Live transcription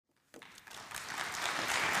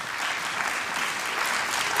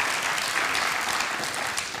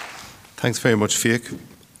Thanks very much, Fiach.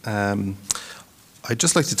 I'd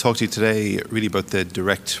just like to talk to you today really about the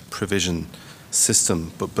direct provision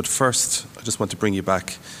system. But first, I just want to bring you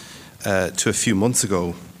back to a few months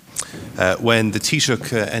ago when the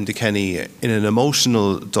Taoiseach Enda Kenny, in an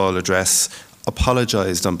emotional Dáil address,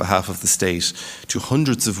 apologised on behalf of the state to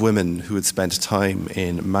hundreds of women who had spent time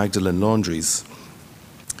in Magdalen laundries.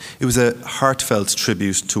 It was a heartfelt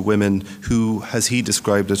tribute to women who, as he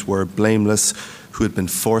described it, were blameless, who had been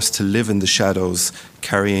forced to live in the shadows,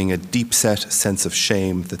 carrying a deep-set sense of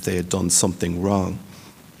shame that they had done something wrong.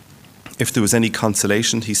 If there was any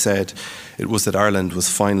consolation, he said, it was that Ireland was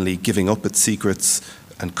finally giving up its secrets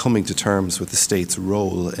and coming to terms with the state's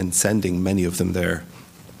role in sending many of them there.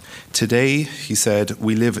 Today, he said,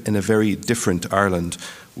 we live in a very different Ireland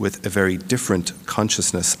with a very different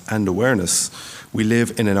consciousness and awareness. We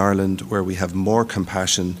live in an Ireland where we have more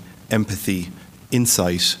compassion, empathy,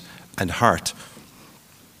 insight, and heart.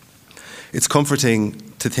 It's comforting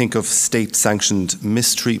to think of state-sanctioned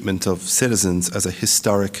mistreatment of citizens as a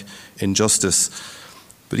historic injustice.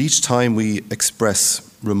 But each time we express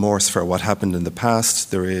remorse for what happened in the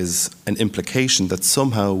past, there is an implication that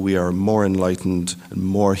somehow we are more enlightened and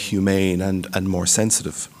more humane and more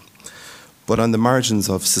sensitive. But on the margins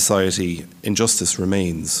of society, injustice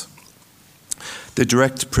remains. The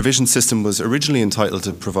direct provision system was originally entitled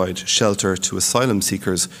to provide shelter to asylum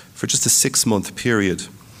seekers for just a 6-month period.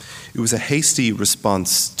 It was a hasty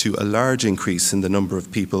response to a large increase in the number of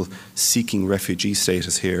people seeking refugee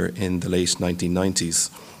status here in the late 1990s.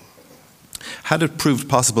 Had it proved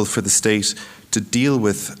possible for the state to deal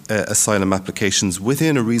with asylum applications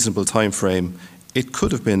within a reasonable time frame, it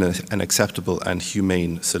could have been an acceptable and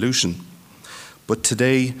humane solution. But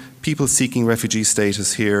today, people seeking refugee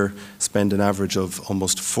status here spend an average of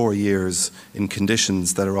almost 4 years in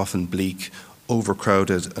conditions that are often bleak,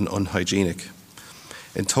 overcrowded and unhygienic.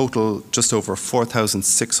 In total, just over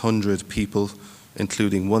 4,600 people,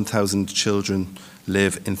 including 1,000 children,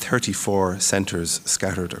 live in 34 centres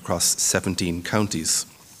scattered across 17 counties.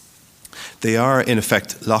 They are, in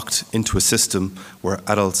effect, locked into a system where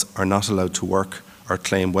adults are not allowed to work or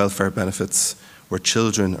claim welfare benefits, where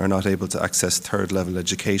children are not able to access third-level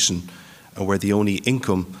education, and where the only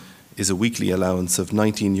income is a weekly allowance of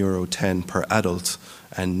 €19.10 per adult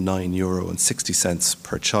and €9.60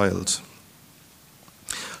 per child.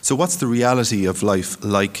 So what's the reality of life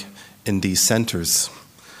like in these centres?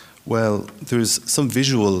 Well, there's some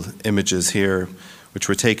visual images here which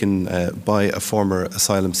were taken by a former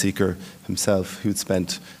asylum seeker himself who'd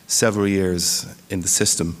spent several years in the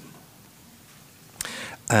system.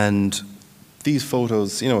 And these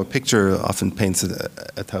photos, a picture often paints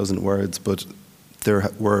a thousand words, but there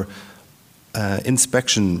were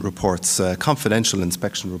inspection reports, confidential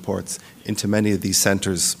inspection reports into many of these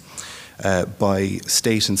centres by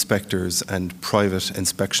state inspectors and private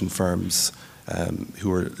inspection firms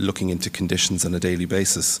who were looking into conditions on a daily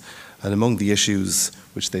basis. And among the issues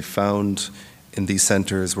which they found in these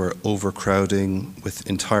centres were overcrowding with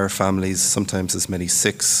entire families, sometimes as many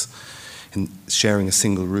 6, in sharing a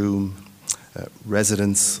single room,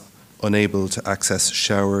 residents unable to access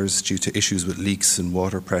showers due to issues with leaks and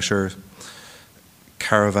water pressure,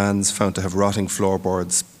 caravans found to have rotting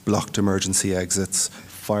floorboards, blocked emergency exits,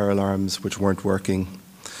 fire alarms which weren't working.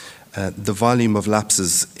 The volume of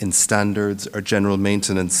lapses in standards or general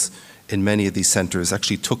maintenance in many of these centres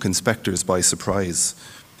actually took inspectors by surprise.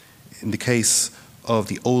 In the case of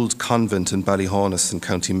the old convent in Ballyhaunis in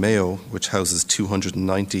County Mayo, which houses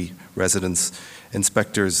 290 residents,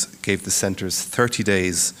 inspectors gave the centres 30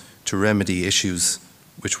 days to remedy issues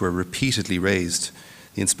which were repeatedly raised.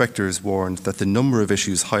 The inspectors warned that the number of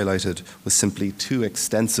issues highlighted was simply too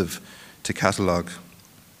extensive to catalogue.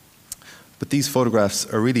 But these photographs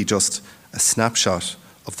are really just a snapshot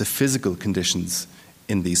of the physical conditions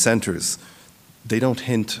in these centres. They don't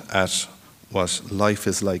hint at what life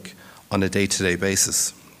is like on a day-to-day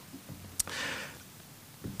basis.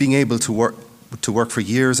 Being able to work for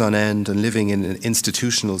years on end and living in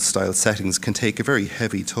institutional style settings can take a very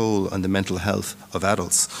heavy toll on the mental health of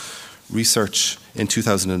adults. Research in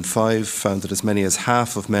 2005 found that as many as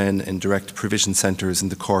half of men in direct provision centres in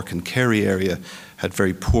the Cork and Kerry area had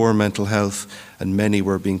very poor mental health, and many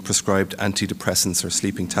were being prescribed antidepressants or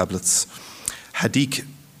sleeping tablets. Hadik,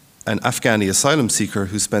 an Afghani asylum seeker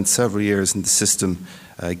who spent several years in the system,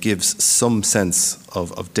 gives some sense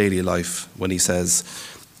of daily life when he says,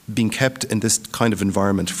 being kept in this kind of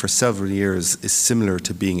environment for several years is similar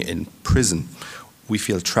to being in prison. We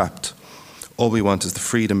feel trapped. All we want is the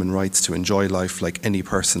freedom and rights to enjoy life like any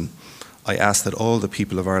person. I ask that all the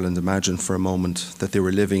people of Ireland imagine for a moment that they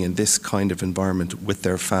were living in this kind of environment with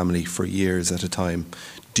their family for years at a time.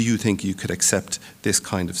 Do do you think you could accept this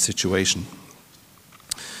kind of situation?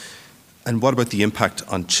 And what about the impact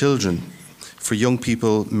on children? For young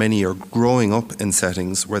people, many are growing up in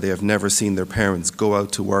settings where they have never seen their parents go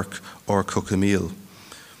out to work or cook a meal.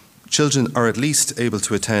 Children are at least able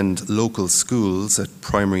to attend local schools at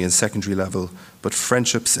primary and secondary level, but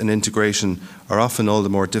friendships and integration are often all the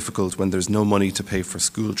more difficult when there's no money to pay for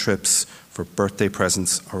school trips, for birthday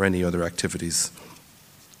presents, or any other activities.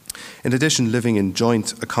 In addition, living in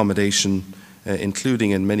joint accommodation, including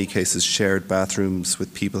in many cases shared bathrooms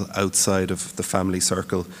with people outside of the family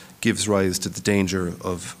circle, gives rise to the danger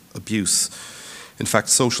of abuse. In fact,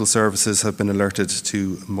 social services have been alerted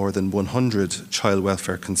to more than 100 child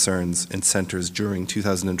welfare concerns in centres during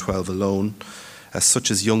 2012 alone, such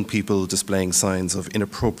as young people displaying signs of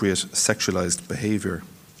inappropriate sexualised behaviour.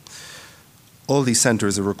 All these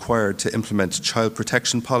centres are required to implement child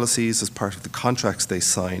protection policies as part of the contracts they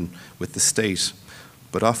sign with the state,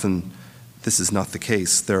 but often this is not the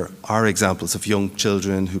case. There are examples of young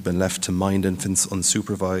children who've been left to mind infants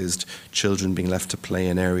unsupervised, children being left to play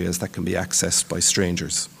in areas that can be accessed by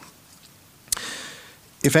strangers.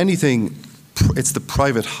 If anything, it's the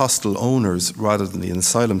private hostel owners rather than the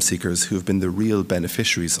asylum seekers who have been the real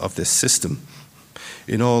beneficiaries of this system.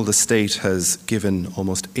 In all, the state has given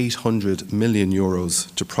almost 800 million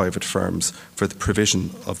euros to private firms for the provision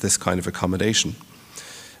of this kind of accommodation.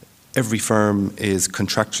 Every firm is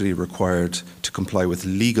contractually required to comply with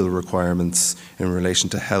legal requirements in relation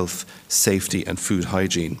to health, safety, and food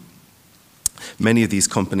hygiene. Many of these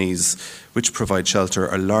companies which provide shelter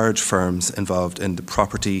are large firms involved in the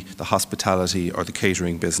property, the hospitality, or the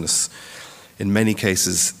catering business. In many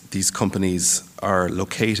cases, these companies are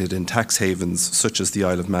located in tax havens such as the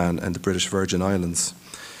Isle of Man and the British Virgin Islands.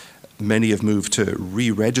 Many have moved to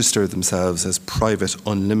re-register themselves as private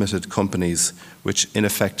unlimited companies, which in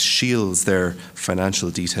effect shields their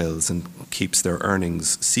financial details and keeps their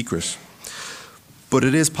earnings secret. But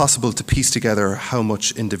it is possible to piece together how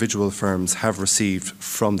much individual firms have received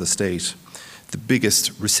from the state. The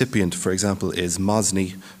biggest recipient, for example, is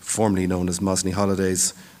Mosney, formerly known as Mosney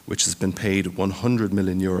Holidays, which has been paid 100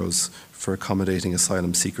 million euros for accommodating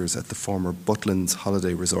asylum seekers at the former Butlins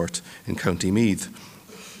Holiday Resort in County Meath.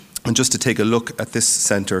 And just to take a look at this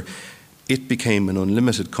centre, it became an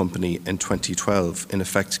unlimited company in 2012, in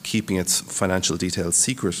effect keeping its financial details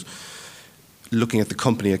secret. Looking at the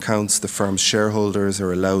company accounts, the firm's shareholders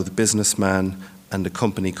are allowed the businessman and a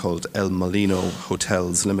company called El Molino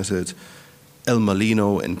Hotels Limited. El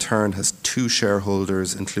Molino, in turn, has two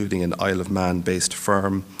shareholders, including an Isle of Man-based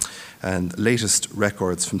firm. And latest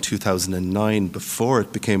records from 2009, before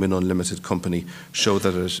it became an unlimited company, show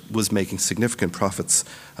that it was making significant profits,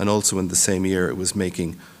 and also in the same year it was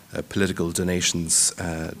making political donations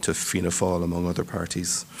to Fianna Fáil, among other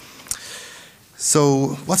parties.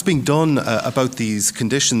 So what's being done about these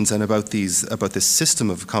conditions and about this system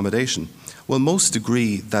of accommodation? Well, most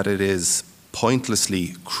agree that it is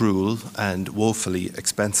pointlessly cruel and woefully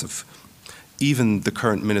expensive. Even the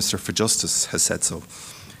current Minister for Justice has said so.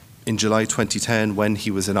 In July 2010, when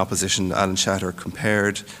he was in opposition, Alan Shatter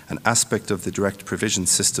compared an aspect of the direct provision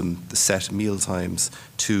system, the set meal times,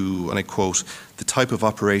 to, and I quote, the type of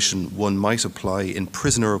operation one might apply in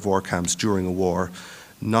prisoner of war camps during a war,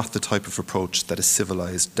 not the type of approach that a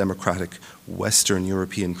civilized, democratic, Western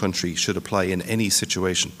European country should apply in any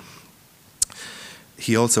situation.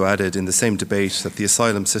 He also added in the same debate that the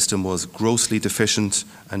asylum system was grossly deficient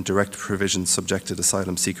and direct provision subjected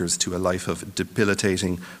asylum seekers to a life of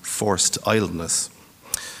debilitating forced idleness.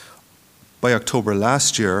 By October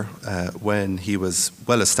last year, when he was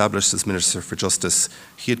well established as Minister for Justice,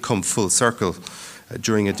 he had come full circle.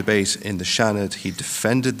 During a debate in the Seanad, he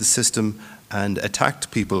defended the system and attacked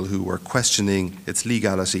people who were questioning its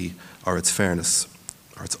legality or its fairness,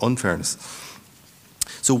 or its unfairness.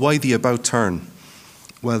 So why the about turn?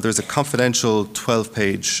 Well, there's a confidential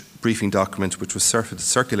 12-page briefing document which was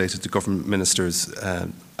circulated to government ministers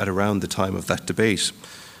at around the time of that debate,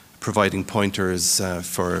 providing pointers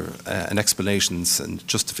for and explanations and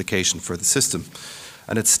justification for the system.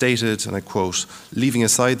 And it stated, and I quote, leaving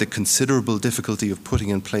aside the considerable difficulty of putting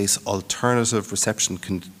in place alternative reception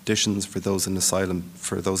conditions for those in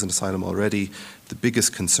asylum already, the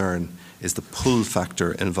biggest concern is the pull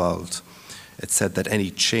factor involved. It said that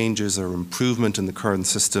any changes or improvement in the current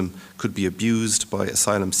system could be abused by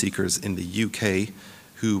asylum seekers in the UK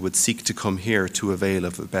who would seek to come here to avail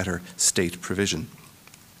of a better state provision.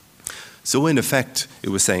 So in effect, it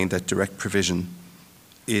was saying that direct provision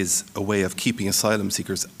is a way of keeping asylum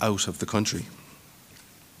seekers out of the country.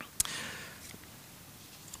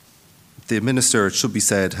 The Minister, it should be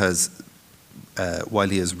said, has while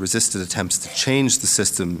he has resisted attempts to change the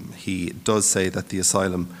system, he does say that the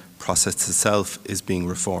asylum process itself is being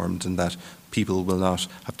reformed and that people will not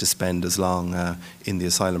have to spend as long in the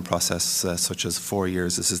asylum process, such as 4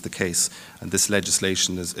 years, as is the case. And this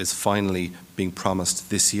legislation is finally being promised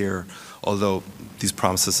this year, although these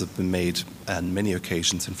promises have been made on many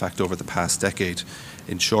occasions, in fact, over the past decade.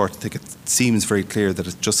 In short, I think it seems very clear that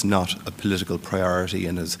it's just not a political priority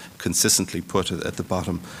and is consistently put at the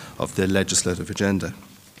bottom of the legislative agenda.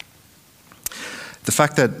 The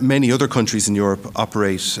fact that many other countries in Europe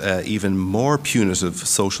operate even more punitive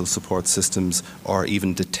social support systems or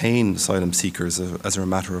even detain asylum seekers as a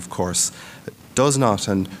matter of course does not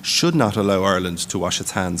and should not allow Ireland to wash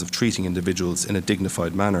its hands of treating individuals in a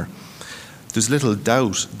dignified manner. There's little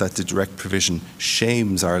doubt that the direct provision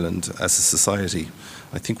shames Ireland as a society.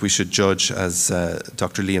 I think we should judge, as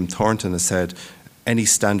Dr. Liam Thornton has said, any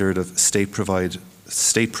standard of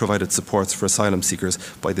state-provided supports for asylum seekers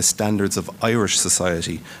by the standards of Irish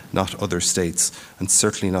society, not other states, and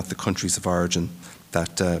certainly not the countries of origin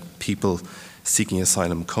that people seeking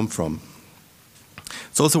asylum come from.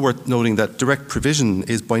 It's also worth noting that direct provision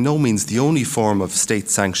is by no means the only form of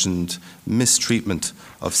state-sanctioned mistreatment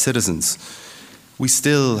of citizens. We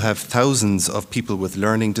still have thousands of people with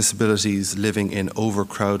learning disabilities living in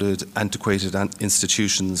overcrowded, antiquated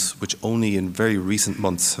institutions which only in very recent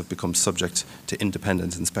months have become subject to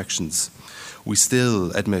independent inspections. We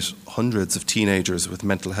still admit hundreds of teenagers with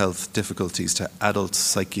mental health difficulties to adult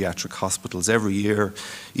psychiatric hospitals every year,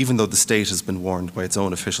 even though the state has been warned by its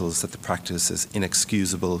own officials that the practice is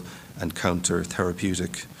inexcusable and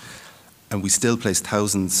counter-therapeutic. And we still place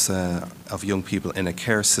thousands of young people in a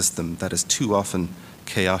care system that is too often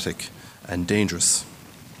chaotic and dangerous.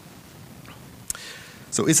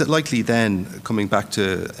 So is it likely then, coming back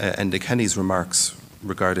to Enda Kenny's remarks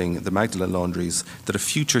regarding the Magdalen laundries, that a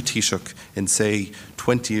future Taoiseach in, say,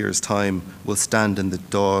 20 years' time will stand in the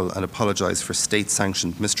Dáil and apologise for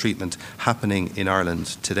state-sanctioned mistreatment happening in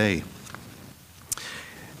Ireland today?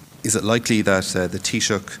 Is it likely that the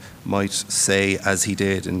Taoiseach might say, as he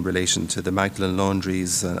did in relation to the Magdalen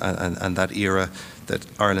laundries and that era, that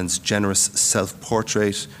Ireland's generous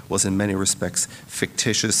self-portrait was in many respects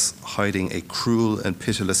fictitious, hiding a cruel and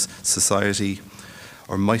pitiless society?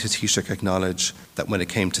 Or might a Taoiseach acknowledge that when it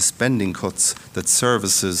came to spending cuts, that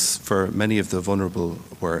services for many of the vulnerable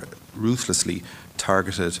were ruthlessly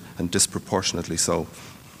targeted and disproportionately so?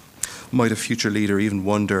 Might a future leader even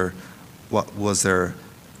wonder what was their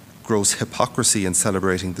gross hypocrisy in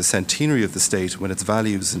celebrating the centenary of the state when its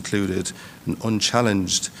values included an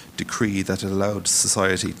unchallenged decree that allowed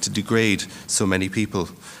society to degrade so many people?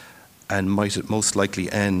 And might it most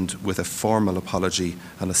likely end with a formal apology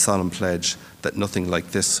and a solemn pledge that nothing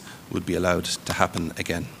like this would be allowed to happen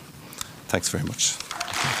again? Thanks very much.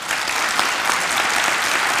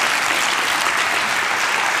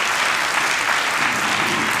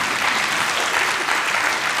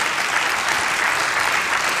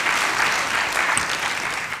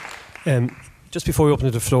 Just before we open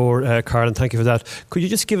to the floor, Carl, and thank you for that, could you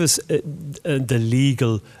just give us the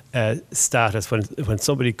legal status when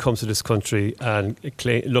somebody comes to this country and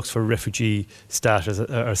looks for refugee status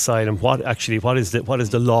or asylum? What is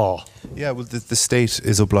the law? Yeah, well, the state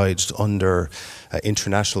is obliged under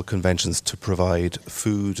international conventions to provide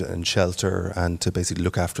food and shelter and to basically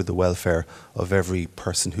look after the welfare of every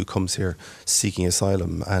person who comes here seeking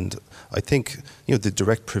asylum. And I think the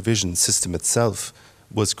direct provision system itself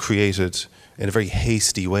was created in a very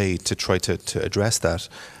hasty way to try to address that.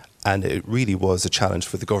 And it really was a challenge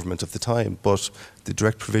for the government of the time. But the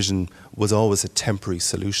direct provision was always a temporary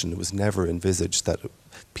solution. It was never envisaged that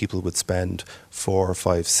people would spend 4,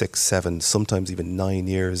 5, 6, 7, sometimes even 9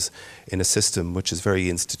 years in a system which is very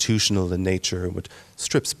institutional in nature and which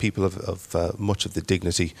strips people of much of the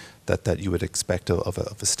dignity that you would expect of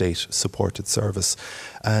a state-supported service.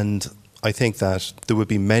 And I think that there would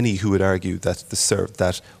be many who would argue that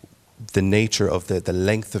the nature of the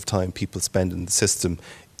length of time people spend in the system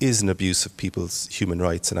is an abuse of people's human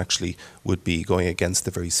rights and actually would be going against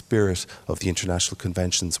the very spirit of the international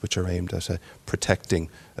conventions which are aimed at protecting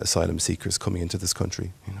asylum seekers coming into this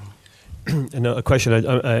country. And a question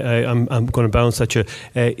I'm going to bounce at you.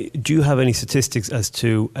 Do you have any statistics as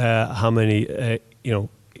to how many,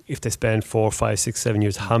 if they spend 4, 5, 6, 7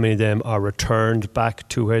 years, how many of them are returned back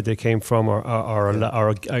to where they came from or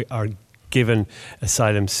are given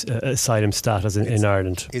asylum status in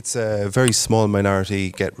Ireland? It's a very small minority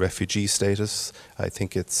get refugee status. I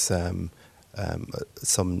think it's some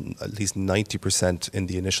at least 90% in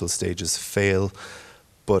the initial stages fail.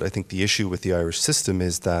 But I think the issue with the Irish system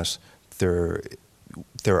is that there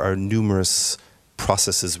are numerous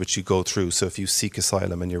processes which you go through. So if you seek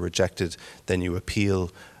asylum and you're rejected, then you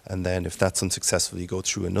appeal, and then if that's unsuccessful, you go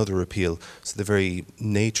through another appeal. So the very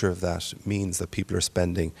nature of that means that people are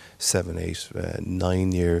spending 7, 8,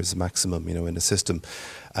 9 years maximum, in the system.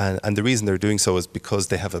 And the reason they're doing so is because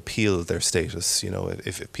they have appealed their status.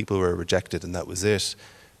 If people were rejected and that was it,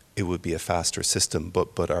 it would be a faster system.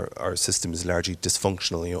 But our system is largely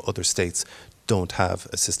dysfunctional. Other states don't have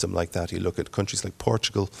a system like that. You look at countries like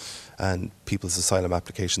Portugal, and people's asylum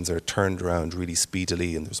applications are turned around really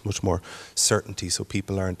speedily, and there's much more certainty, so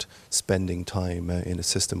people aren't spending time in a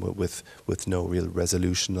system with no real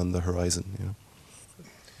resolution on the horizon.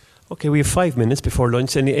 Okay, we have 5 minutes before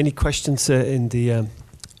lunch. Any questions in the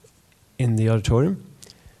auditorium?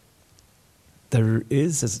 There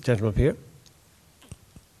is, as a gentleman up here.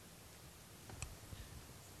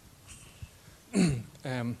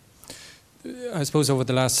 I suppose over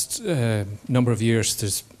the last number of years,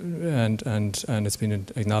 and it's been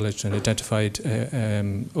acknowledged and identified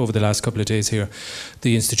over the last couple of days here,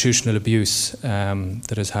 the institutional abuse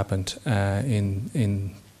that has happened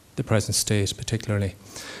in the present state, particularly,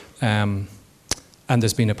 and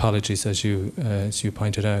there's been apologies, as you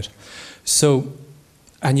pointed out. So,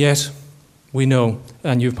 and yet we know,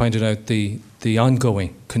 and you've pointed out the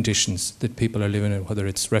ongoing conditions that people are living in, whether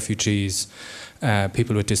it's refugees,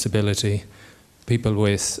 people with disability, people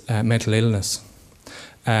with mental illness,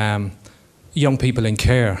 young people in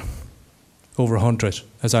care, over 100,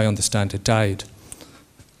 as I understand it, died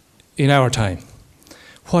in our time.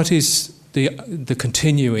 What is the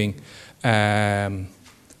continuing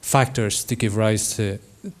factors that give rise to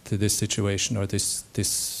this situation, or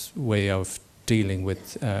this way of dealing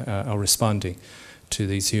with or responding to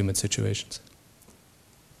these human situations?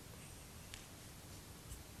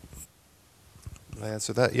 Can I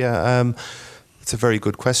answer that? Yeah, it's a very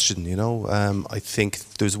good question. I think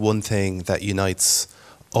there's one thing that unites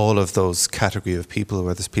all of those category of people,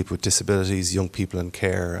 whether it's people with disabilities, young people in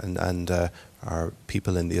care, and are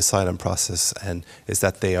people in the asylum process, and is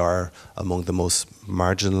that they are among the most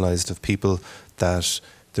marginalised of people, that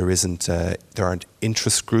there aren't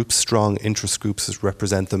interest groups, strong interest groups that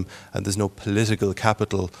represent them, and there's no political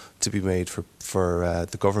capital to be made for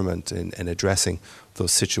the government in addressing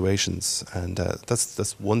those situations. And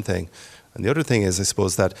that's one thing. And the other thing is, I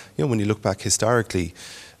suppose, that when you look back historically,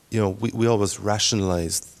 we always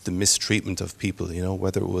rationalised the mistreatment of people.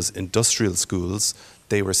 Whether it was industrial schools,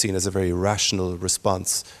 they were seen as a very rational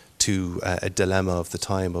response to a dilemma of the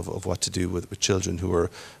time of what to do with children who were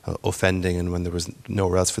offending, and when there was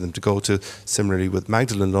nowhere else for them to go to. Similarly with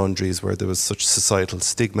Magdalen laundries, where there was such societal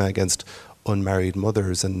stigma against unmarried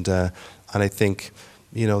mothers. And I think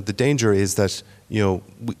the danger is that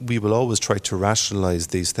we will always try to rationalise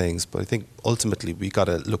these things, but I think ultimately we got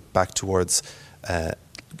to look back towards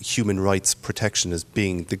human rights protection as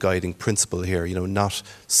being the guiding principle here, not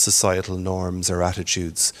societal norms or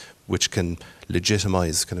attitudes which can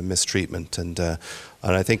legitimise kind of mistreatment. And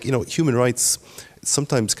I think human rights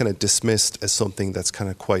sometimes kind of dismissed as something that's kind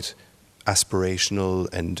of quite aspirational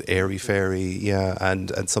and airy-fairy,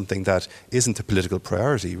 and something that isn't a political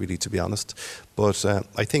priority, really, to be honest. But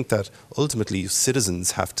I think that ultimately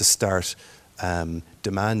citizens have to start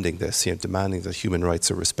demanding this, demanding that human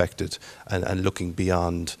rights are respected, and looking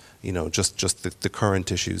beyond, just the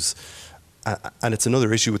current issues. And it's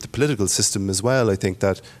another issue with the political system as well. I think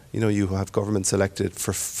that, you have governments elected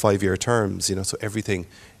for 5-year terms, so everything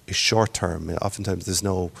is short term. Oftentimes there's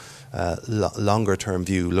no longer term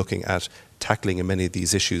view looking at tackling many of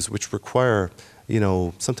these issues, which require,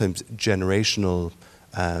 sometimes generational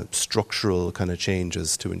structural kind of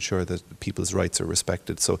changes to ensure that people's rights are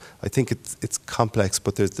respected. So I think it's complex,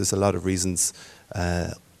 but there's a lot of reasons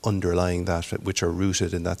underlying that, which are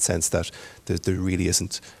rooted in that sense that there really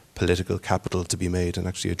isn't political capital to be made in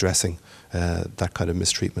actually addressing that kind of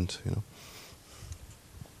mistreatment.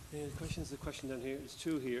 Any questions? The question down here. There's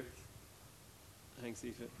 2 here. Thanks,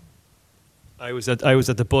 Aoife. I was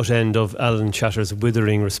at the butt end of Alan Chatter's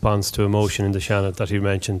withering response to a motion in the Shannon that he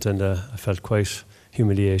mentioned, and I felt quite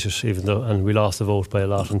humiliated, and we lost the vote by a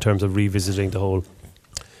lot in terms of revisiting the whole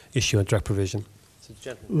issue on direct provision.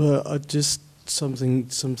 Well, some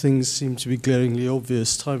things seem to be glaringly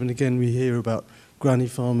obvious. Time and again we hear about granny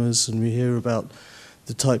farmers, and we hear about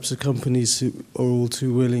the types of companies who are all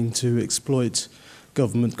too willing to exploit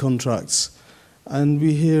government contracts. And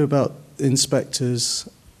we hear about inspectors,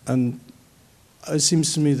 and it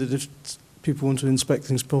seems to me that if people want to inspect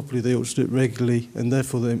things properly, they ought to do it regularly, and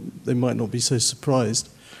therefore they might not be so surprised.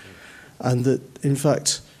 And that, in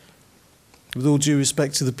fact, with all due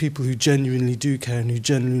respect to the people who genuinely do care and who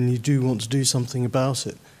genuinely do want to do something about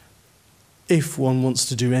it, if one wants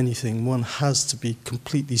to do anything, one has to be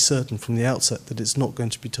completely certain from the outset that it's not going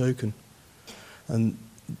to be token. And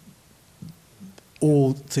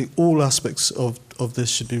all aspects of this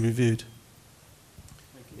should be reviewed.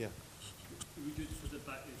 Yeah. We do just put it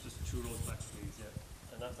back, just 2 rows back, please,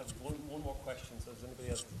 yeah. And I'll have one more question, so does anybody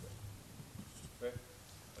else? Where?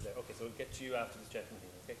 Okay, so we'll get to you after this gentleman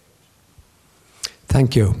here, okay?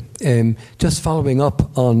 Thank you. Just following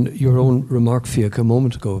up on your own remark, Fiach, a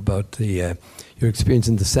moment ago about your experience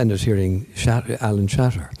in the Senate hearing Alan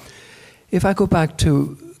Shatter. If I go back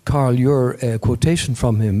to, Carl, your quotation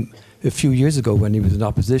from him a few years ago when he was in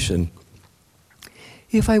opposition,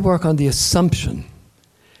 if I work on the assumption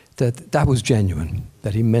that that was genuine,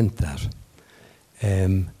 that he meant that,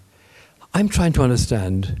 I'm trying to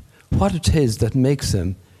understand what it is that makes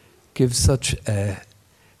him give such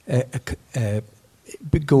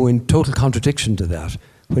go in total contradiction to that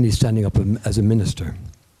when he's standing up as a minister.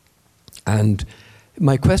 And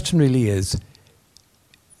my question really is,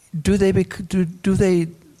 do they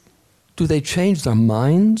change their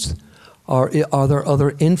minds, or are there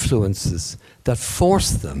other influences that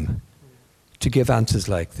force them to give answers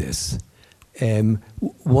like this?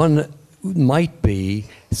 One might be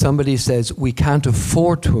somebody says, we can't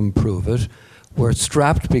afford to improve it, we're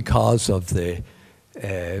strapped because of the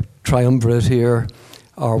triumvirate here,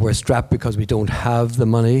 or we're strapped because we don't have the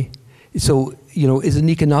money. So, is an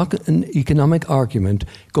economic argument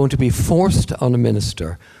going to be forced on a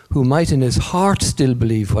minister who might in his heart still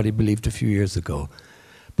believe what he believed a few years ago,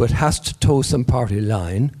 but has to toe some party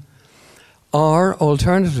line? Or,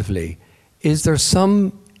 alternatively, is there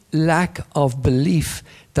some lack of belief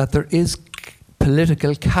that there is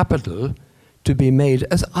political capital to be made,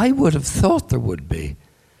 as I would have thought there would be,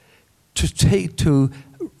 to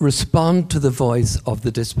respond to the voice of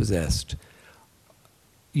the dispossessed?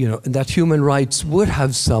 And that human rights would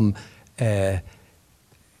have some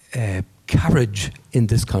carriage in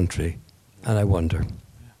this country, and I wonder.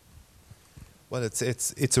 Well,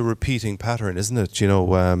 it's a repeating pattern, isn't it?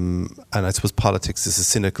 And I suppose politics is a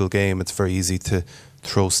cynical game. It's very easy to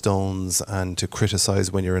throw stones and to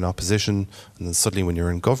criticise when you're in opposition, and then suddenly when you're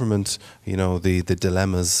in government, the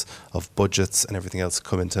dilemmas of budgets and everything else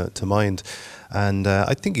come into mind. And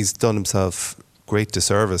I think he's done himself great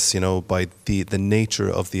disservice, by the nature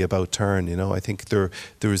of the about turn. I think there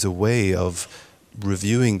is a way of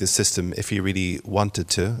reviewing the system if he really wanted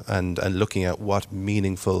to, and looking at what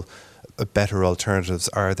meaningful, better alternatives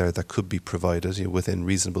are there that could be provided within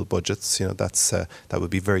reasonable budgets. That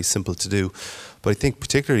would be very simple to do. But I think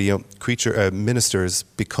particularly, ministers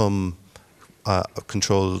become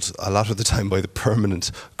controlled a lot of the time by the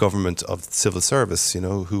permanent government of civil service,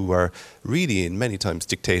 who are really in many times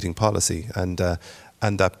dictating policy, and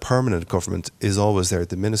that permanent government is always there.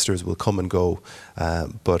 The ministers will come and go,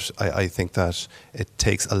 but I think that it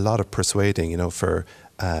takes a lot of persuading, for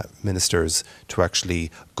ministers to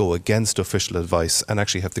actually go against official advice and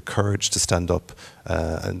actually have the courage to stand up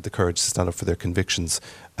and the courage to stand up for their convictions,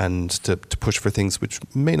 and to push for things which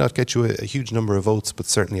may not get you a huge number of votes, but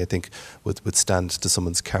certainly I think would stand to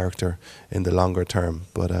someone's character in the longer term.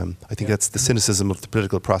 But I think that's the cynicism of the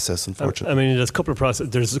political process, unfortunately. I mean, there's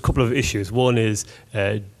a couple of issues. One is,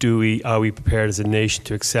 are we prepared as a nation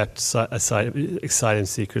to accept asylum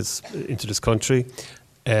seekers into this country?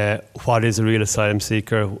 What is a real asylum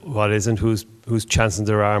seeker? What isn't? Who's chancing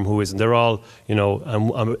their arm? Who isn't? They're all,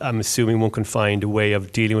 I'm assuming one can find a way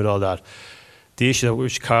of dealing with all that. The issue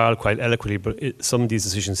which Carl quite eloquently, but some of these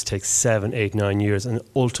decisions take 7, 8, 9 years, and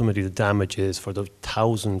ultimately the damage is for the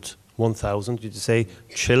 1,000, did you say,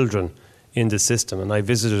 children in the system. And I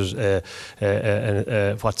visited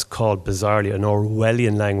what's called bizarrely an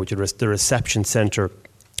Orwellian language, the reception centre,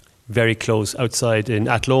 very close outside in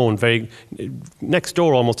Athlone, very next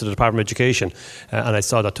door almost to the Department of Education, and I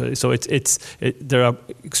saw that. So they are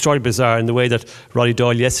extraordinarily bizarre in the way that Roddy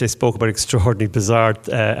Doyle yesterday spoke about extraordinarily bizarre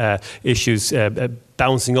issues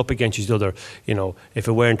bouncing up against each other. If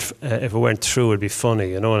it weren't true, it'd be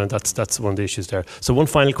funny. And that's one of the issues there. So one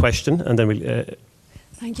final question, and then we'll.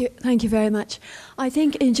 Thank you very much. I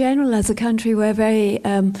think in general, as a country, we're very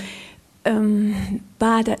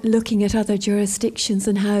bad at looking at other jurisdictions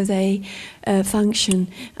and how they function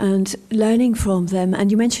and learning from them.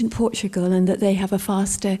 And you mentioned Portugal and that they have a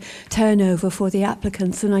faster turnover for the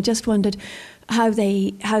applicants. And I just wondered how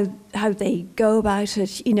they go about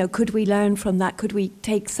it. Could we learn from that? Could we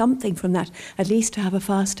take something from that, at least to have a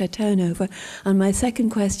faster turnover? And my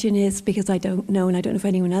second question is, because I don't know, and I don't know if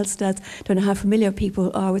anyone else does, don't know how familiar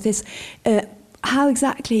people are with this, how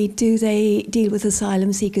exactly do they deal with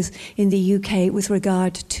asylum seekers in the UK with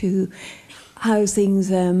regard to housing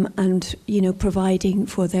them and, providing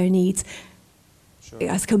for their needs?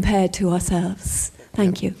 as compared to ourselves.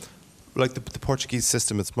 Thank you. Like the Portuguese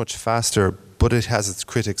system, it's much faster, but it has its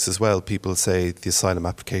critics as well. People say the asylum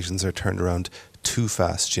applications are turned around too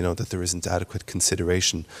fast, that there isn't adequate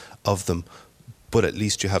consideration of them. But at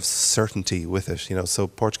least you have certainty with it, So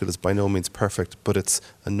Portugal is by no means perfect, but it's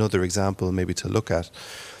another example maybe to look at.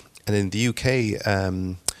 And in the UK,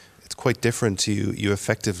 it's quite different. You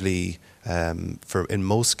effectively, in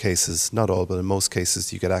most cases, not all, but in most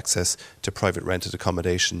cases, you get access to private rented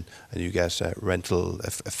accommodation, and you get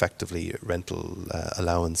effectively rental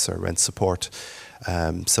allowance or rent support.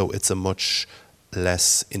 So it's a much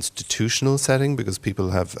less institutional setting because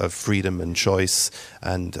people have freedom and choice,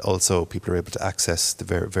 and also people are able to access the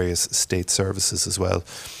various state services as well.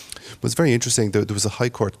 It was very interesting. There was a High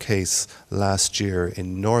Court case last year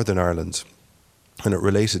in Northern Ireland, and it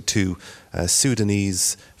related to a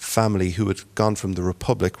Sudanese family who had gone from the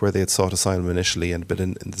Republic, where they had sought asylum initially and been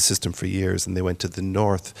in the system for years, and they went to the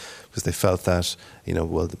north because they felt that,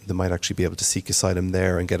 they might actually be able to seek asylum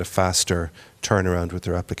there and get a faster turnaround with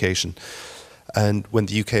their application. And when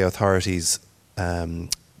the UK authorities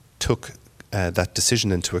took that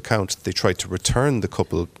decision into account, they tried to return the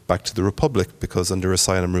couple back to the Republic, because under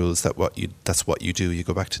asylum rules, that's what you do. You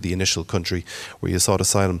go back to the initial country where you sought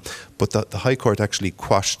asylum. But the High Court actually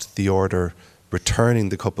quashed the order returning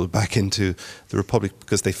the couple back into the Republic,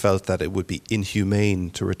 because they felt that it would be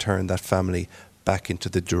inhumane to return that family back into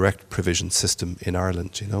the direct provision system in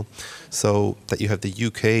Ireland, So that you have the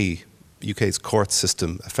UK's court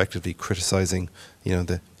system effectively criticising,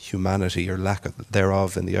 the humanity or lack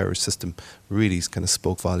thereof in the Irish system, really kind of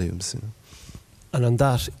spoke volumes. And on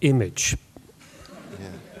that image,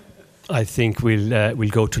 I think we'll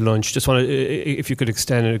go to lunch. Just want to, if you could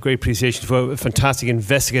extend a great appreciation for a fantastic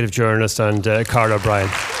investigative journalist and Carla O'Brien.